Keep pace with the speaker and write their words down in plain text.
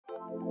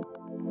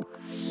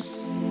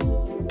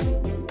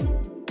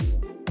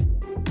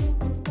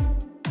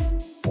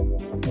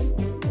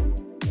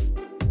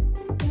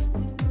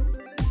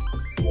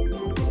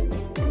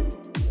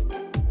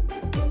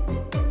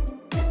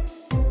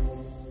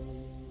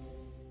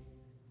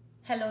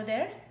Hello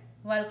there,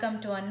 welcome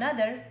to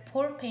another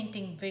pour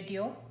painting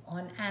video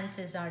on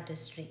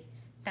Ancysartistry.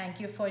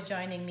 Thank you for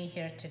joining me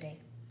here today.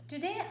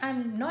 Today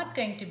I'm not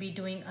going to be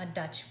doing a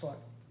Dutch pour.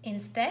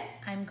 Instead,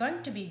 I'm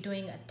going to be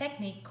doing a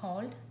technique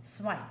called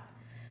swipe.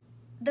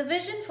 The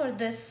vision for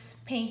this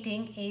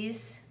painting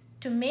is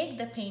to make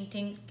the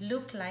painting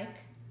look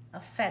like a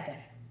feather.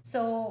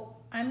 So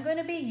I'm going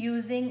to be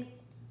using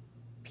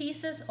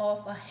pieces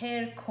of a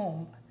hair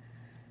comb.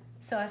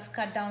 So I've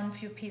cut down a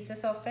few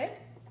pieces of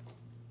it.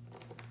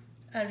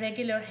 A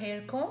regular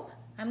hair comb.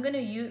 I'm going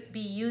to be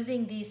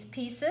using these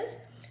pieces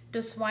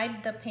to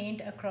swipe the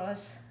paint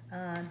across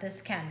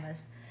this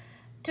canvas.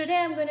 Today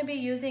I'm going to be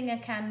using a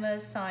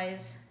canvas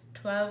size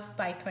 12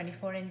 by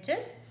 24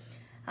 inches.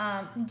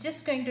 I'm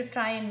just going to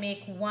try and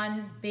make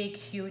one big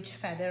huge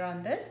feather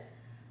on this.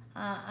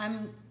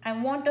 I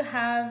want to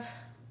have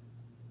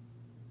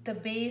the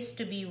base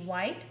to be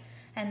white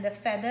and the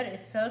feather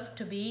itself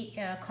to be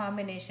a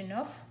combination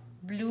of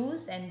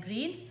blues and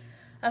greens.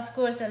 Of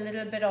course, a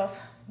little bit of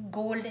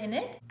gold in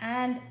it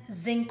and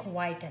zinc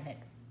white in it.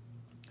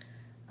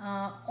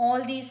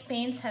 All these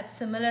paints have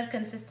similar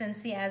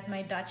consistency as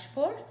my Dutch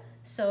pour.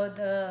 So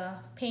the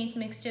paint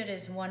mixture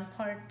is 1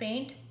 part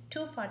paint,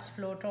 2 parts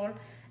Floetrol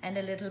and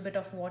a little bit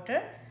of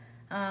water.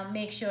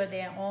 Make sure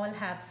they all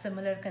have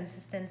similar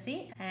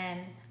consistency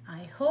and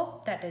I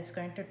hope that it's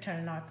going to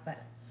turn out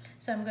well.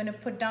 So I'm going to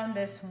put down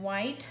this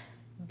white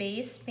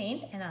base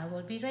paint and I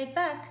will be right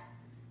back.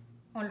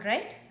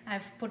 Alright,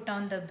 I've put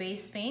down the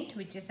base paint,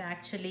 which is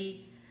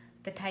actually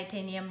the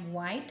titanium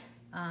white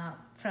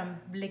from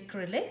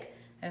Acrylic.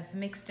 I've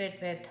mixed it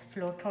with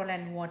Floetrol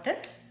and water.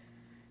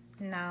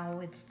 Now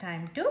it's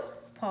time to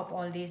pop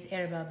all these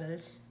air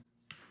bubbles.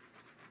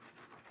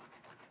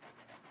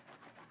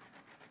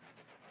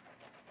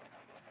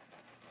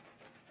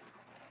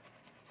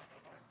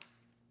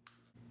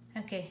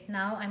 Okay,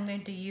 now I'm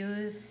going to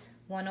use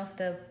one of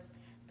the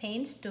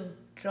paints to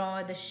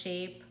draw the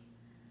shape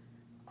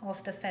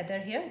of the feather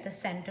here, the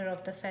center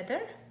of the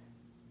feather.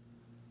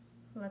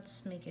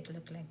 Let's make it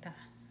look like that.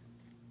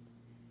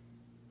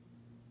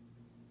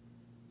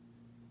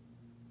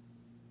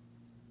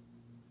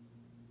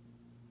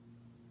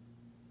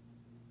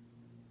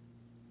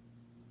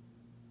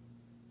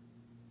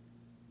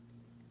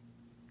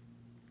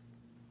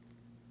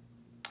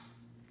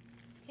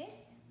 Okay,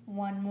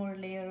 one more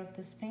layer of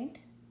this paint.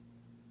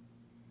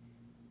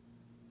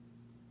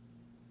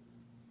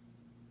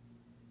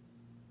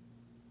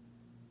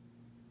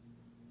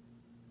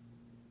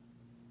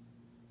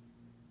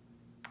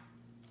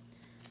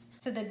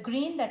 So the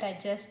green that I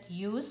just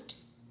used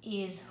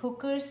is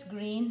Hooker's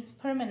Green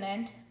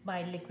Permanent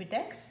by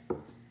Liquitex.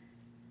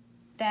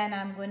 Then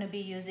I'm going to be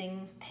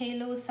using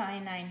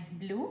Cyanine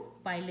Blue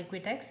by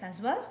Liquitex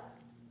as well.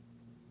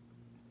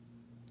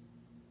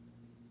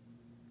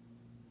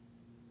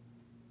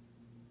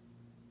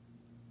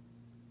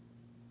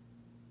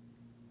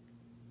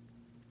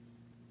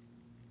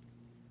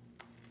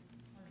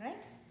 All right.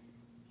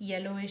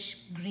 Yellowish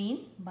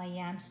Green by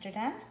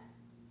Amsterdam.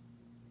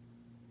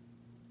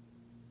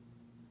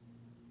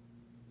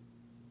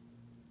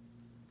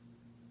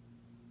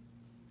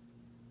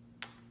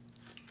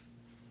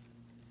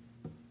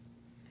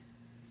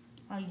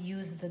 I'll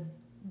use the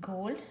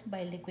gold by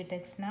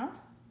Liquitex now.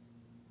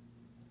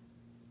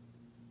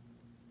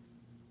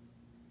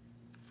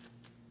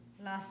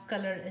 Last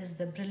color is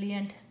the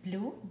Brilliant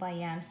Blue by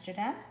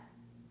Amsterdam.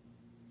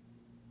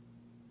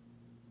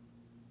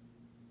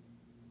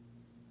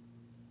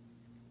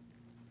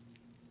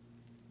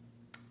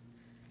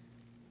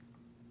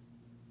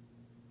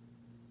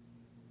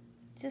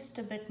 Just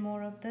a bit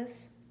more of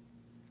this.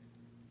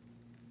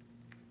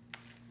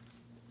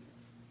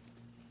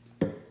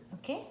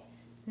 Okay.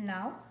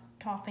 Now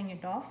topping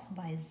it off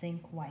by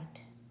zinc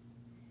white.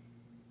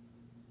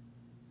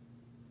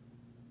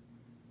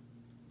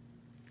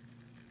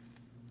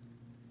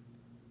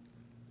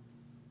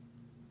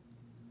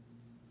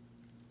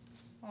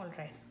 All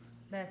right,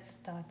 let's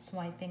start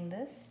swiping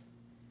this.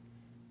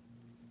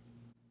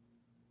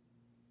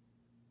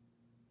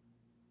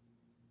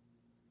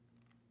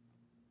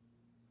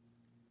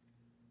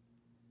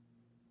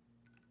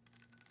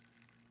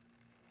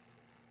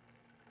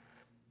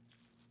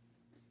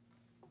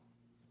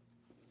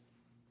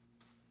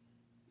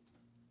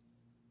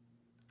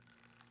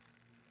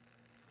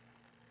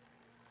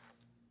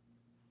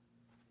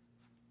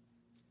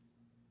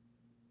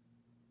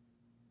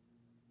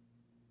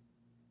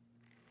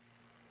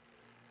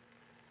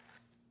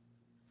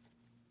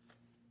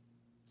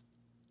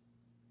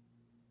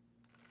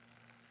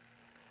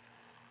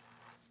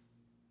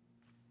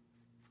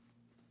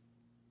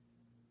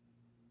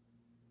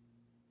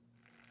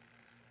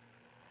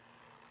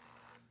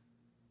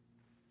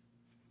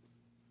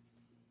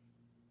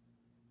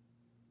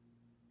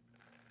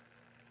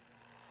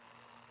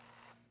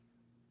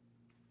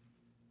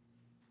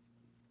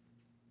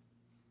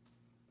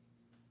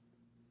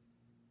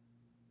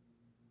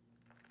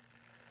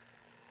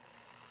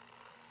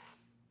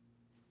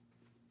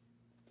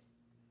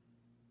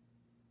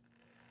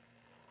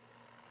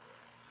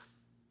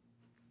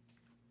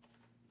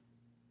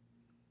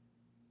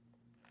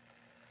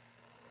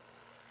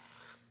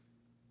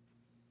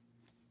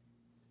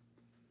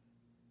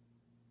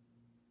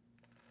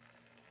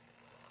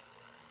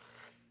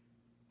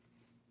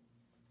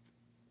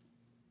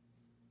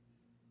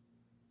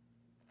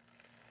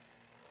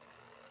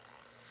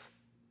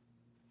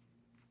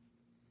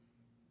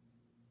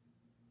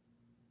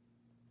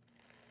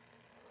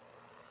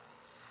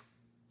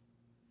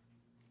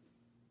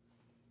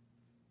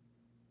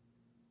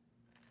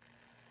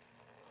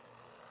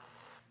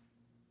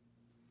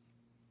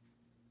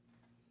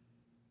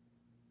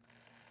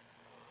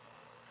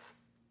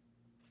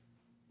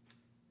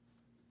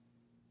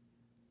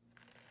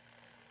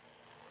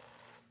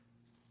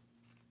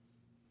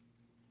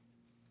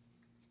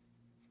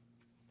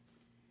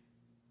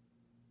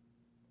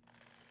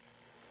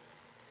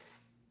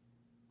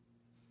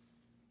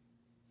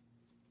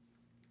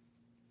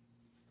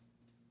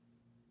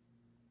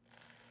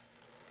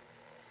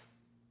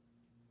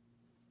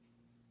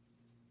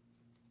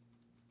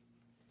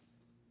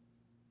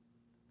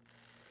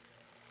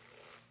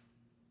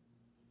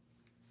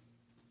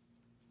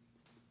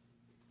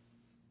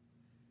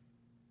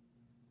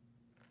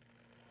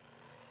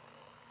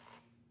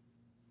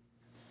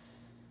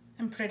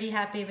 pretty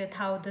happy with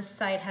how this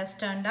side has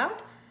turned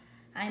out.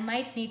 I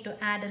might need to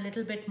add a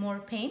little bit more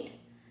paint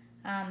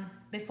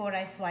before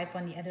I swipe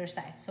on the other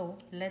side. So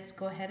let's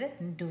go ahead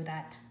and do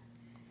that.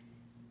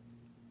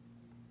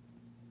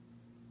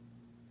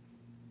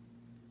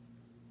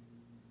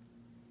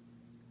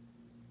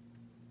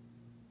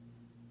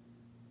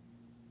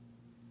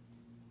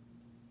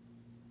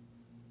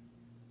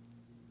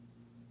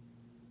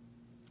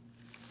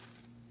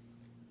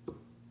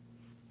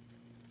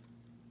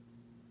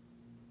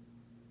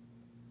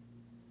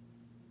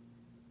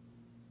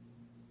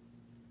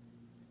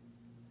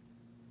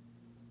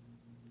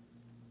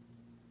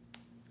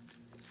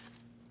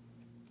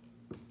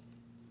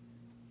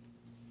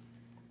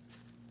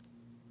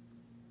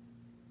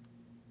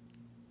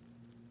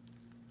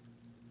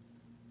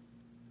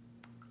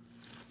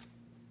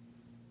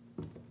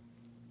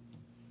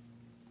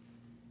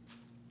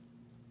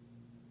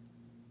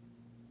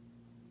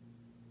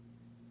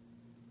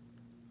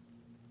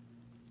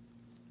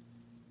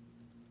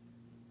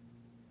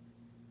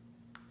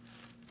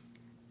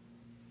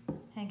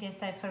 I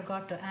guess I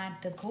forgot to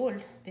add the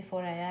gold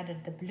before I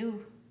added the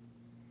blue.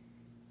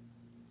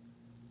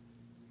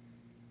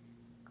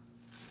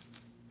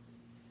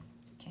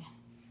 Okay,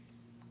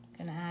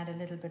 gonna add a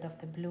little bit of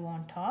the blue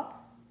on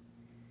top.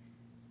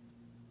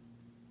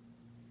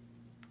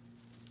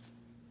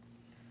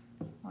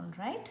 All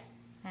right,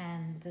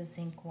 and the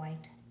zinc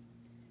white.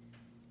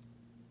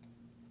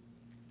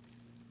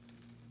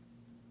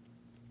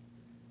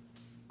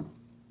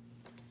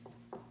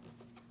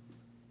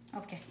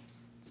 Okay.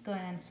 Let's go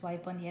ahead and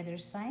swipe on the other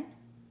side.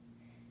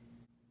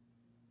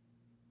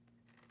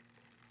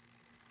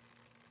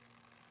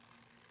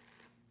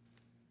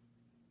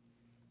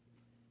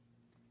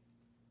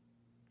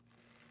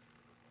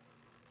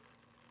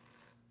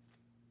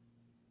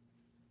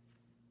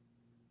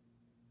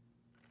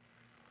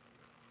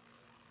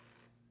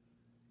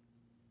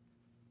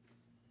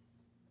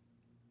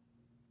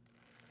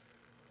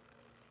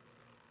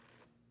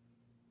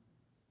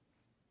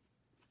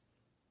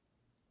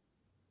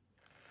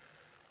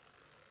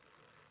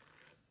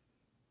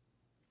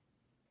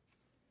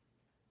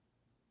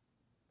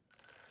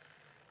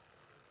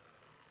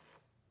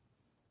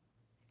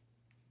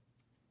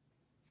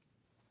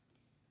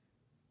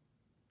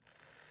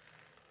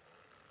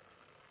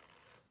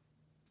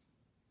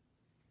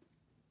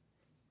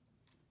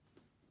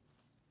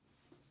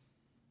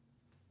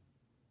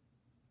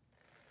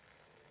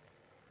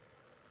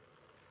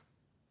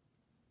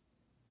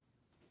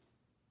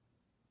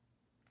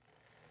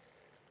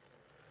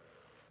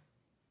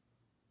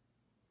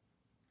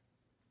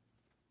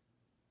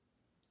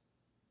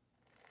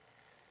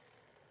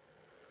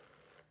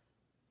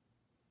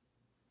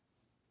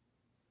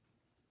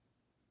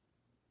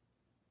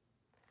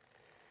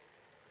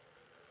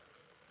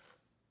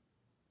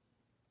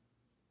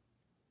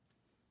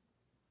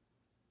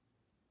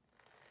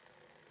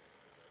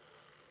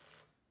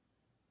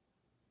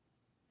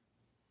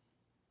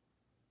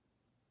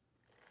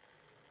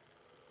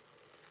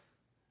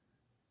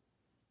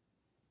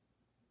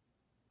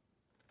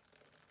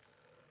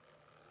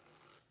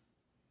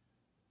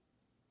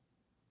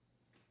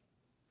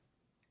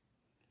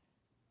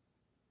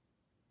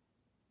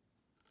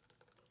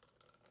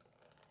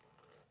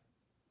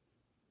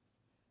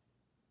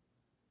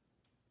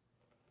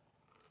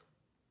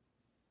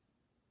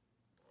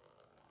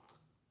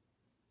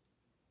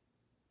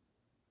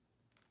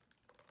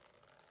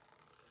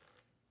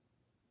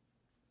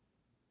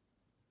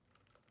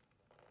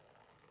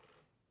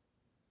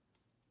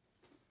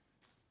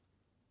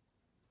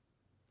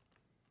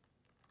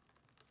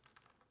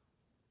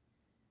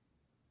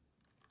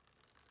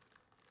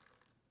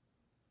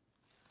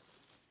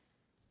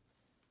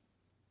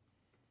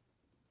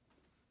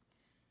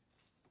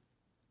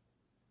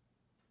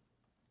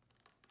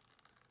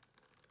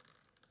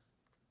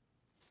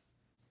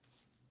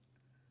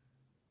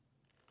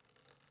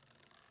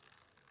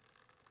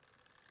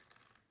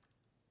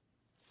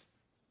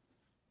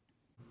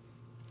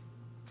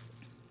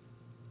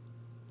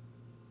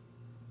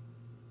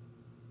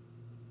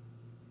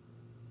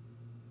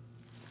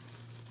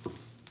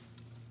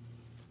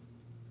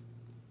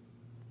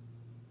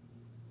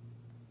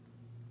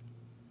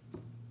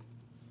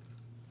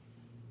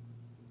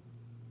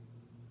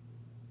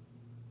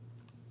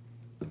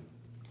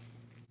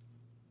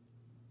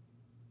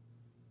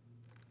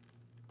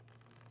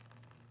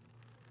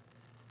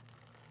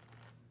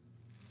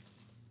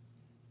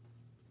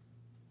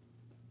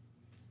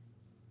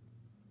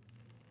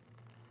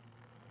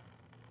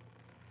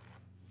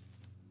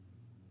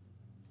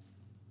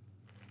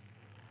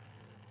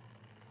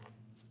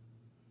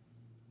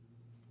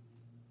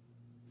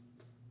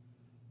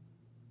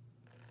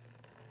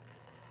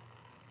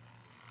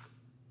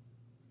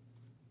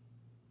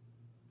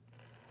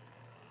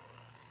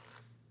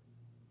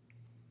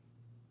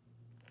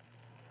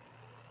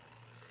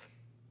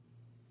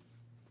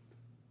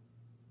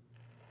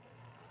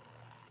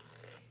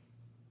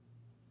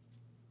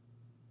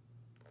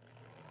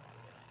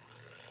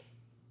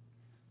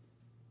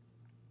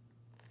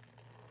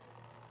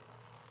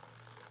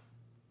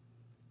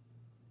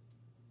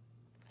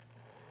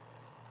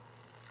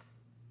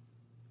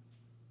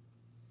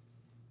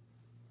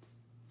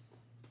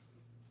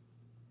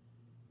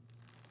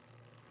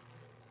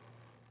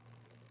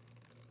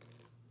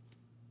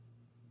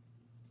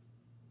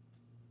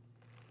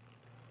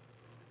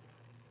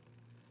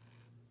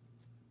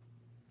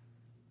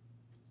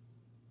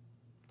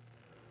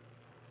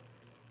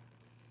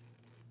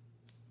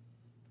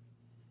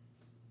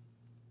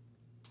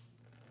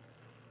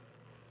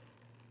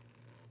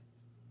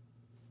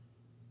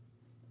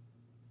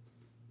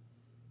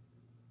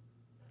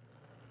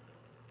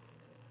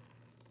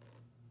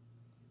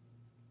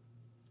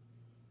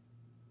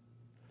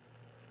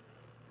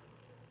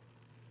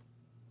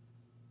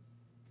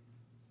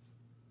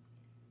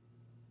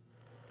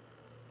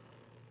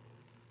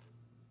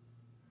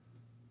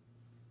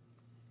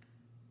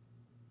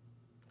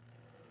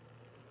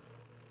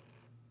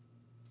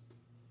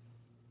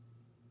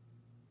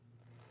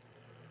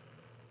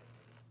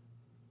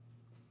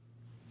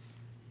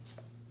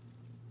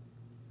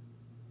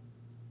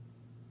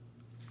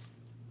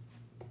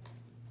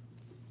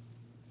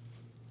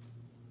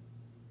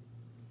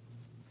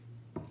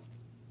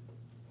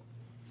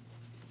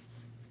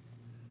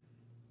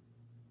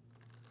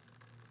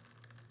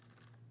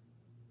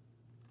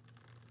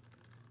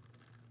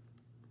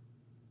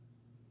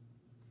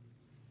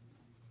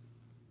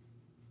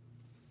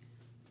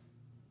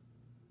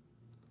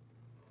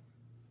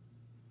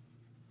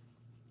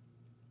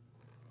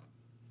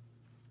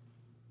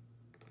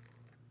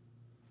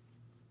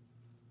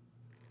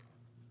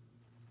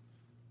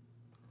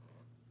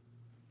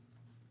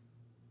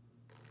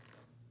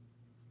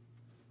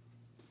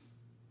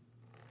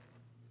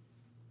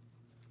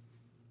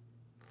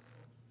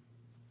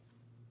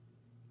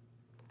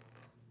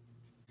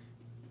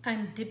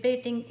 I'm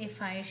debating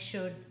if I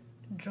should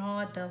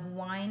draw the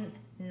wine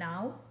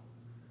now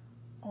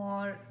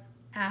or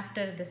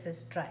after this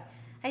is dry.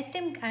 I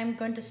think I'm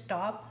going to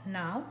stop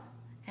now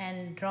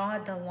and draw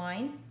the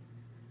wine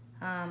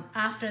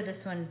after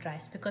this one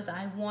dries, because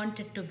I want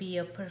it to be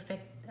a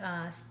perfect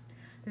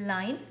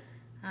line.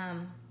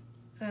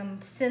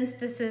 Since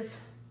this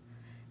is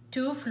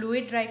too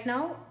fluid right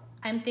now,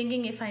 I'm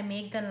thinking if I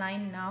make the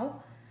line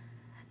now,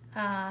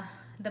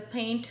 the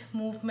paint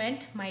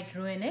movement might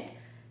ruin it.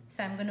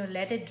 So I'm going to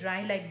let it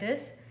dry like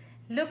this.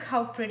 Look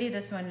how pretty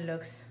this one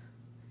looks.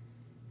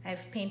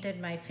 I've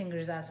painted my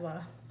fingers as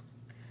well.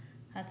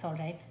 That's all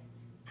right.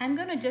 I'm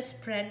going to just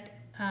spread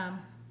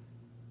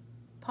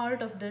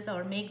part of this,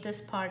 or make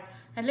this part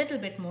a little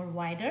bit more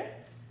wider.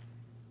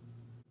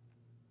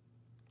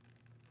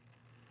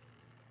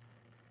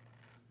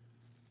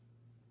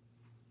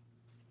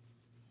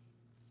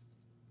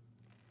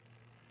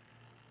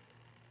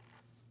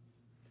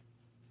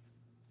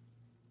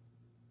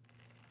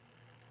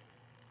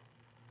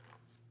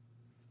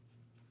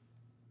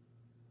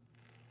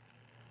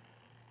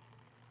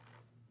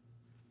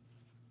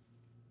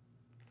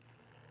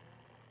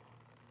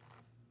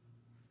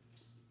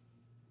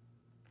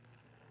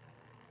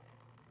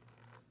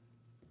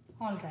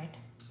 All right.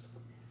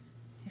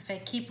 If I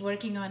keep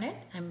working on it,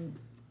 I'm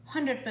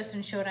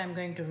 100% sure I'm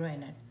going to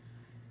ruin it.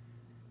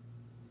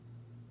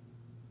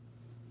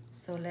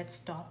 So let's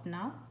stop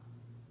now.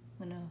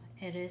 I'm going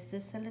to erase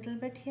this a little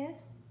bit here.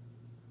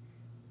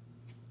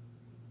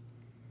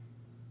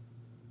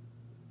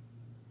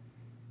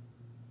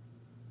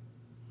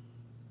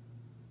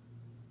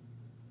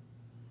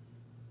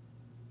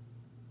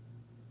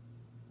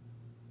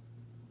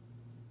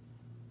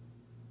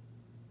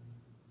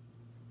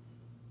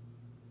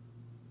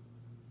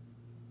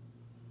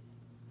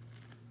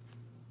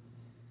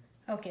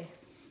 Okay,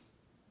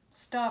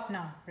 stop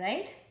now,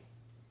 right?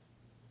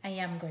 I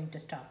am going to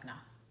stop now.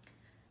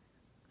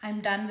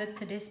 I'm done with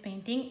today's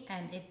painting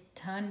and it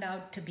turned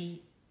out to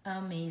be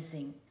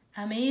amazing.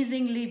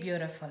 Amazingly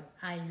beautiful.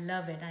 I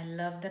love it. I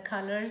love the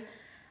colors.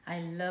 I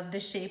love the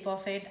shape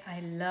of it. I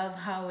love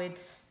how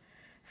it's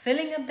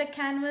filling up the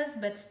canvas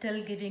but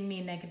still giving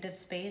me negative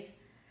space.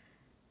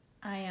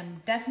 I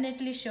am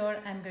definitely sure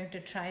I'm going to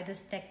try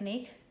this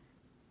technique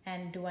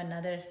and do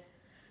another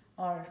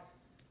or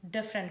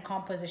different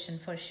composition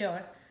for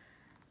sure.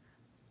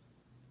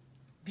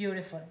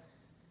 Beautiful.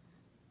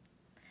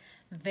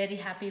 Very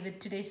happy with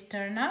today's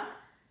turnout.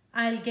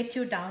 I'll get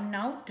you down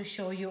now to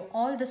show you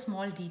all the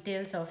small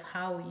details of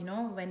how,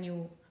 when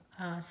you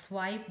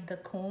swipe the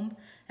comb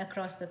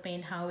across the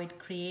paint, how it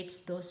creates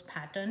those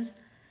patterns.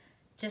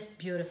 Just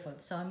beautiful.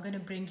 So I'm going to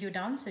bring you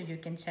down so you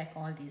can check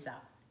all these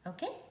out.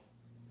 Okay?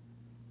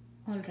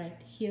 All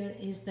right, here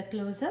is the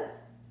close-up.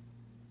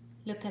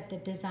 Look at the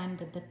design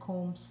that the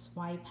comb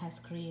swipe has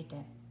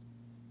created.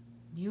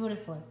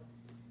 Beautiful.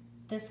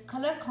 This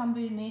color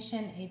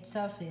combination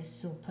itself is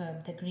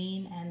superb. The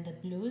green and the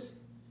blues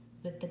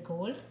with the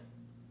gold.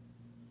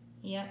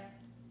 Yeah,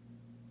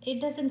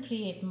 it doesn't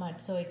create mud,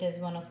 so it is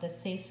one of the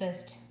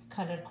safest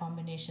color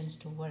combinations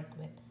to work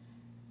with.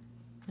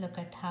 Look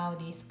at how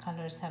these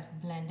colors have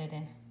blended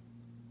in.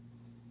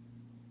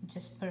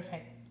 Just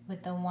perfect.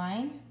 With the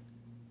wine,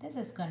 this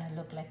is gonna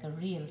look like a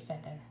real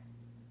feather.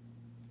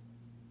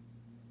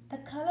 The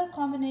color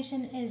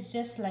combination is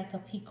just like a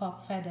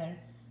peacock feather.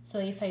 So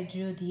if I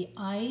drew the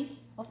eye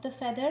of the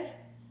feather,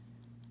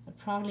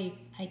 probably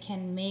I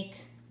can make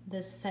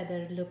this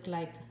feather look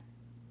like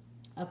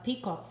a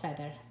peacock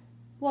feather.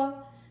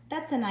 Well,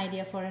 that's an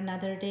idea for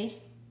another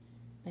day,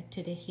 but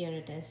today here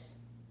it is.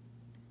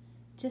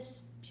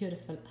 Just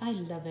beautiful. I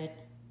love it.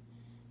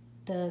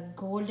 The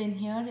gold in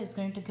here is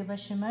going to give a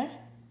shimmer.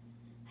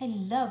 I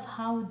love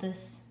how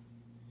this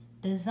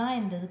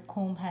design the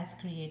comb has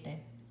created.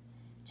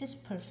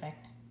 Just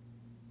perfect.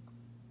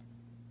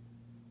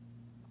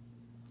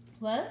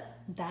 Well,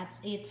 that's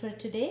it for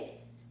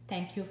today.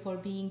 Thank you for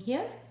being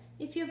here.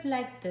 If you've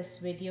liked this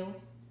video,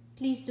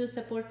 please do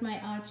support my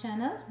art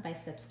channel by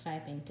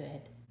subscribing to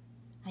it.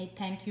 I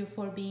thank you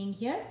for being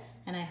here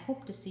and I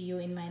hope to see you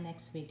in my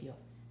next video.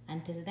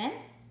 Until then,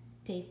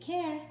 take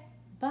care.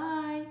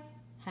 Bye.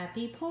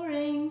 Happy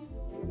pouring.